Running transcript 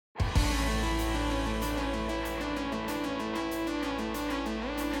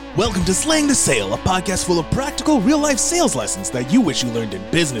Welcome to Slaying the Sale, a podcast full of practical, real-life sales lessons that you wish you learned in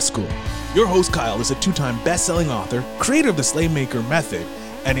business school. Your host, Kyle, is a two-time best-selling author, creator of the Slaymaker method,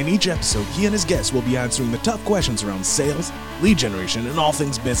 and in each episode, he and his guests will be answering the tough questions around sales, lead generation, and all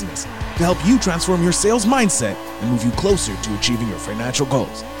things business to help you transform your sales mindset and move you closer to achieving your financial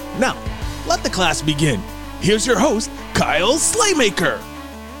goals. Now, let the class begin. Here's your host, Kyle Slaymaker.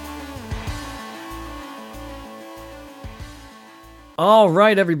 All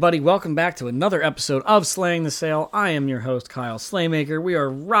right, everybody, welcome back to another episode of Slaying the Sale. I am your host, Kyle Slaymaker. We are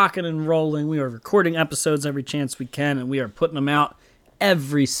rocking and rolling. We are recording episodes every chance we can, and we are putting them out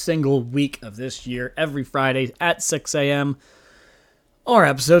every single week of this year, every Friday at 6 a.m. Our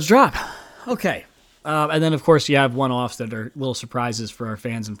episodes drop. Okay. And then, of course, you have one-offs that are little surprises for our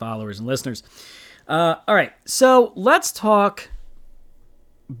fans and followers and listeners. All right, so let's talk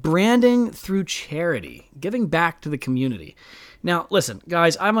branding through charity, giving back to the community. Now, listen,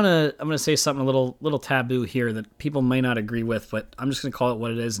 guys, I'm gonna say something a little taboo here that people may not agree with, but I'm just gonna call it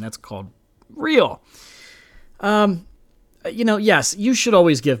what it is, and that's called real. Yes, you should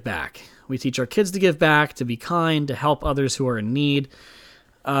always give back. We teach our kids to give back, to be kind, to help others who are in need.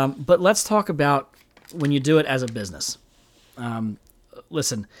 But let's talk about when you do it as a business.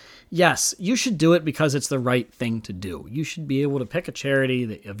 Listen, yes, you should do it because it's the right thing to do. You should be able to pick a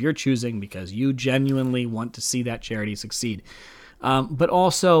charity of your choosing because you genuinely want to see that charity succeed. But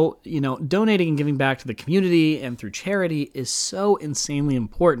also, donating and giving back to the community and through charity is so insanely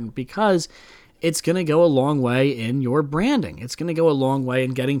important because it's going to go a long way in your branding. It's going to go a long way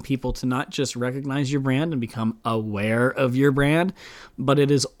in getting people to not just recognize your brand and become aware of your brand, but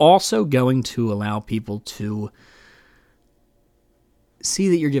it is also going to allow people to see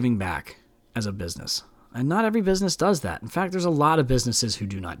that you're giving back as a business. And not every business does that. In fact, there's a lot of businesses who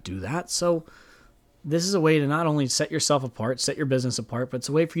do not do that. So this is a way to not only set yourself apart, set your business apart, but it's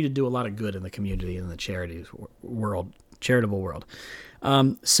a way for you to do a lot of good in the community and the charitable world.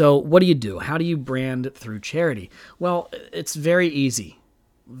 So what do you do? How do you brand through charity? Well, it's very easy.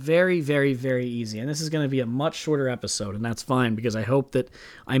 Very, very, very easy. And this is going to be a much shorter episode, and that's fine because I hope that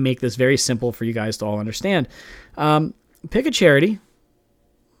I make this very simple for you guys to all understand. Pick a charity.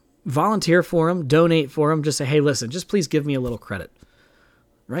 Volunteer for them, donate for them, just say, hey, listen, just please give me a little credit,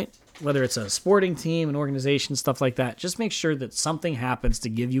 right? Whether it's a sporting team, an organization, stuff like that, just make sure that something happens to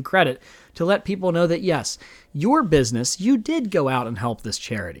give you credit to let people know that, yes, your business, you did go out and help this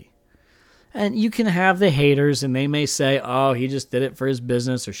charity. And you can have the haters, and they may say, oh, he just did it for his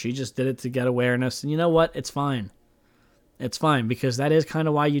business, or she just did it to get awareness. And you know what? It's fine. It's fine, because that is kind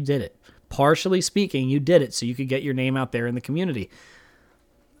of why you did it. Partially speaking, you did it so you could get your name out there in the community.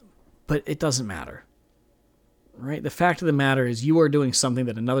 But it doesn't matter, right? The fact of the matter is you are doing something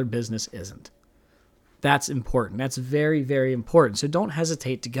that another business isn't. That's important. That's very, very important. So don't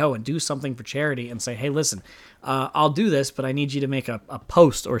hesitate to go and do something for charity and say, hey, listen, I'll do this, but I need you to make a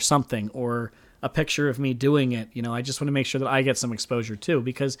post or something or a picture of me doing it. I just want to make sure that I get some exposure too,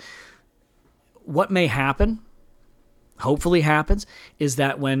 because what may happen, hopefully happens, is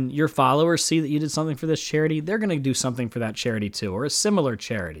that when your followers see that you did something for this charity, they're going to do something for that charity too, or a similar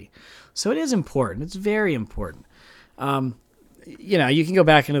charity. So it is important. It's very important. You can go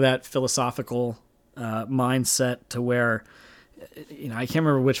back into that philosophical mindset to where, I can't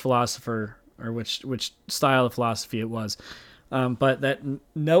remember which philosopher or which style of philosophy it was, but that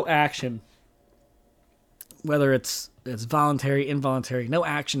no action, whether it's voluntary, involuntary, no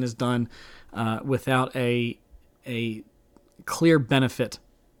action is done without a clear benefit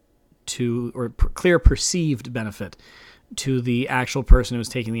to, or clear perceived benefit to the actual person who's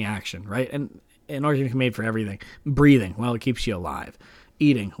taking the action, right? And an argument can be made for everything. Breathing, well, it keeps you alive.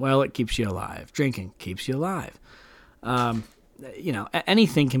 Eating, well, it keeps you alive. Drinking keeps you alive.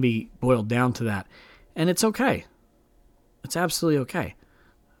 Anything can be boiled down to that. And it's okay. It's absolutely okay.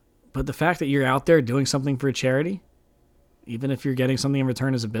 But the fact that you're out there doing something for a charity, even if you're getting something in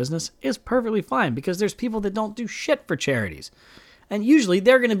return as a business, is perfectly fine because there's people that don't do shit for charities. And usually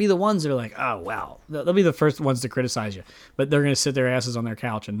they're going to be the ones that are like, oh, well, they'll be the first ones to criticize you. But they're going to sit their asses on their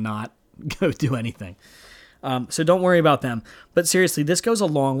couch and not go do anything. So don't worry about them. But seriously, this goes a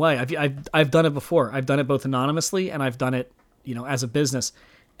long way. I've done it before. I've done it both anonymously and I've done it, as a business.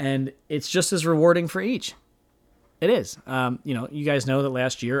 And it's just as rewarding for each. It is. You guys know that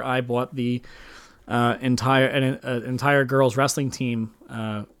last year I bought the entire girls wrestling team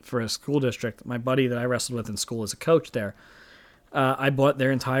for a school district. My buddy that I wrestled with in school is a coach there. I bought the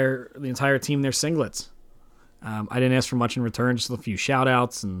entire team their singlets. I didn't ask for much in return, just a few shout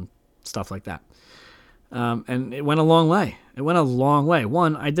outs and stuff like that. And it went a long way. It went a long way.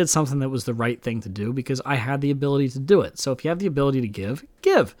 One, I did something that was the right thing to do because I had the ability to do it. So if you have the ability to give,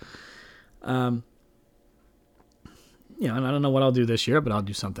 give. And I don't know what I'll do this year, but I'll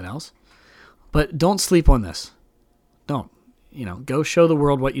do something else. But don't sleep on this. Don't. Go show the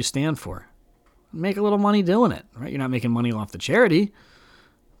world what you stand for. Make a little money doing it, right? You're not making money off the charity,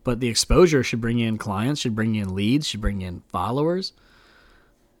 but the exposure should bring you in clients, should bring you in leads, should bring you in followers.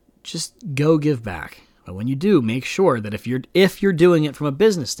 Just go give back. But when you do, make sure that if you're doing it from a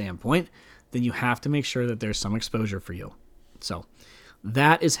business standpoint, then you have to make sure that there's some exposure for you. So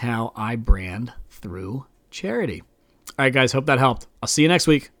that is how I brand through charity. All right, guys, hope that helped. I'll see you next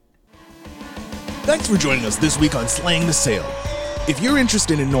week. Thanks for joining us this week on Slaying the Sale. If you're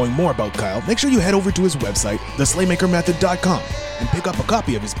interested in knowing more about Kyle, make sure you head over to his website, theslaymakermethod.com, and pick up a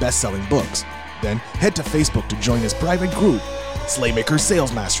copy of his best-selling books. Then head to Facebook to join his private group, Slaymaker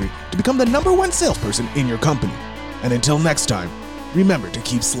Sales Mastery, to become the #1 salesperson in your company. And until next time, remember to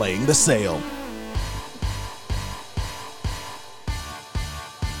keep slaying the sale.